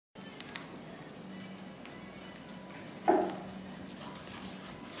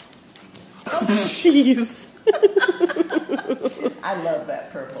Jeez. I love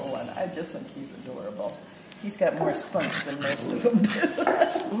that purple one. I just think he's adorable. He's got more spunk than most of them do.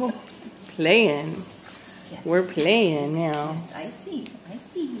 Oh, playing. Yes. We're playing now. I see.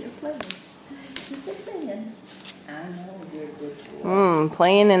 You're playing. You're playing. I know you're a good boy.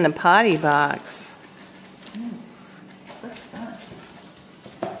 Playing in the potty box. Such fun.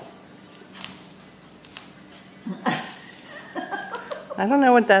 I don't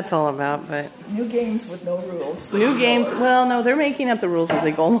know what that's all about, but... New games with no rules. New games, well, no, they're making up the rules as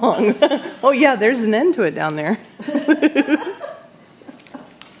they go along. Oh yeah, there's an end to it down there.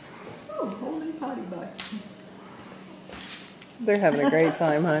 Oh, holding potty box. They're having a great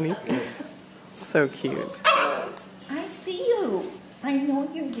time, honey. So cute. I see you. I know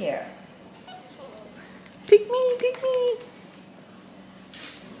you're there. Pick me, pick me.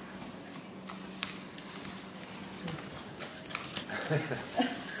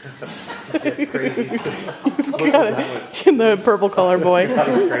 Crazy. He's got in the purple color boy.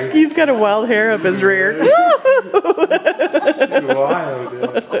 He's got a wild hair up his rear.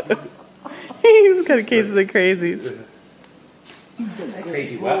 He's got a case of the crazies.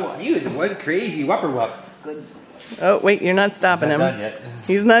 Crazy whup. He was one crazy whopper whup. Good. Oh wait, you're not stopping him. Not done yet.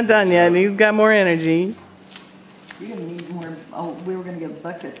 He's not done yet. He's got more energy. You're going to need more. Oh, we were going to get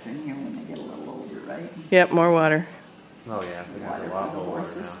buckets in here when they get a little older, right? Yep, more water. Oh yeah, we got a lot more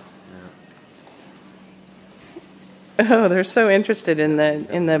water now. Oh, they're so interested in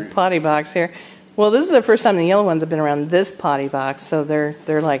the potty box here. Well, this is the first time the yellow ones have been around this potty box, so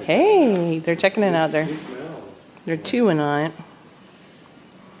they're like, hey, they're checking it out. They're chewing on it.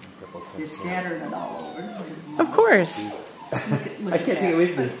 You're scattering it all over. Of course. I can't take it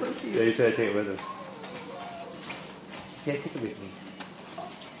with me. So cute. Yeah, he's trying to take it with him. Can't take it with me.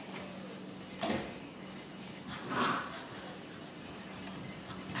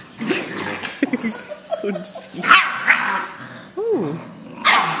 Ooh.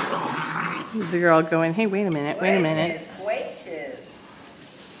 They're all going, hey, wait a minute, wait a minute. Gracious.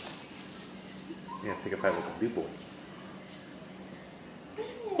 Yeah, take a fight with the blue boy.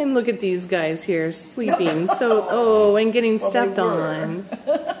 And look at these guys here sleeping. So, and getting stepped on.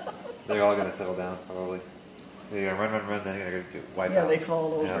 They're all gonna settle down probably. They're gonna run, then they're gonna wipe out. Yeah, they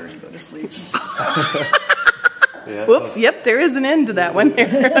fall over and go to sleep. Yeah, Whoops, yep, there is an end to that one there.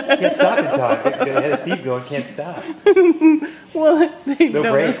 Can't stop in time. Got ahead of Steve going, can't stop. Well, they No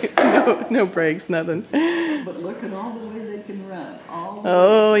don't. brakes. No brakes, nothing. But look at all the way they can run. All the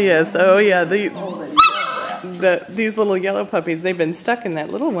Oh, way. yes, oh, yeah. Oh, they love that. These little yellow puppies, they've been stuck in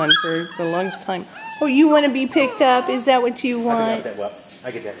that little one for the longest time. Oh, you want to be picked up? Is that what you I want? get that whup. I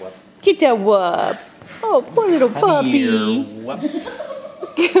get that whup. Get that whoop. Oh, poor little puppy. Whup.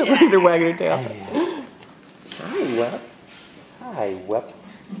 Look at her wagging her tail. Hi, whup. Hi, whup.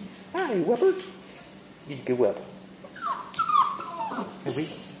 Hi, whupper. He's a good whup. Hey,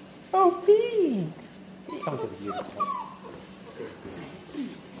 wait. Oh, pee. Come to the view.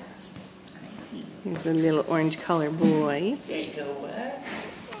 He's a little orange color boy. There you go,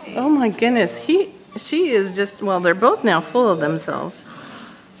 whup. Oh my goodness, she is just, well, they're both now full of themselves.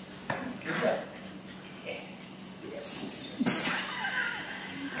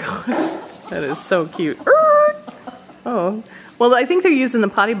 Gosh, that is so cute. Oh, well, I think they're using the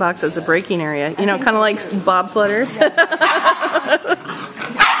potty box as a breaking area. You know, kind of like bobsledders.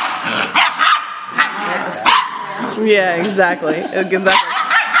 Yeah, exactly.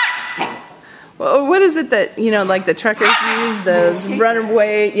 Well, what is it that, you know, like the truckers use? Those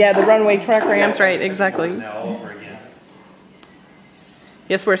runaway, yeah, the runaway truck ramps, right? Exactly. Now all over again.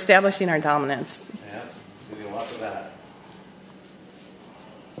 Yes, we're establishing our dominance. Yeah, we do a lot of that.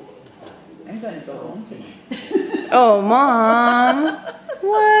 I'm going to go home. Oh, Mom.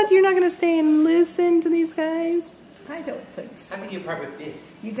 What? You're not going to stay and listen to these guys? I don't think so. How can you part with this?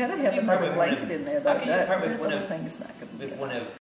 You got to have You part another with one of- blanket in there. how can you part with That one little of- thing's not going to be With good. one of